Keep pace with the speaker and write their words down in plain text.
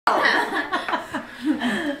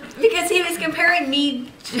Because he was comparing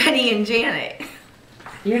me, Jenny, and Janet.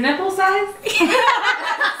 Your nipple size?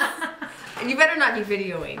 You better not be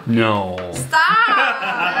videoing. No. Stop!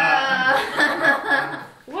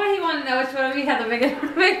 What do you want to know? Which one of you had the bigger?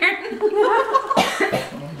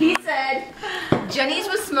 He said Jenny's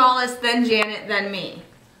was smallest, then Janet, then me.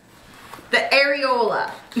 The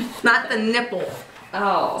areola, not the nipple.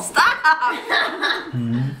 Oh. Stop!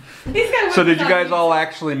 So did you guys all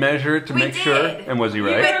actually measure it to make did. sure? And was he You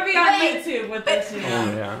right? better be on YouTube with this, you know.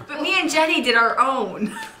 Oh yeah. But me and Jenny did our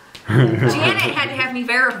own. Janet had to have me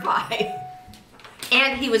verify.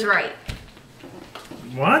 And he was right.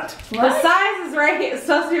 What? The size is right here. It's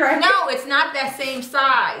supposed to be right here. No, it's not that same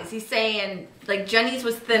size. He's saying, like, Jenny's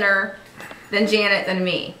was thinner than Janet than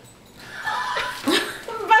me.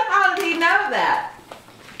 But how did he know that?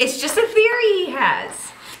 It's just a theory he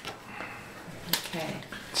has. Okay.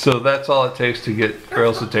 So that's all it takes to get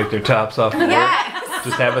girls to take their tops off. Yes.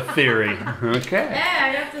 Just have a theory. Okay. Yeah,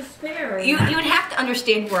 I got this figure right You would have to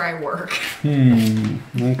understand where I work.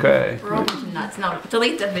 Okay. We're almost nuts. No,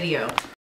 delete the video.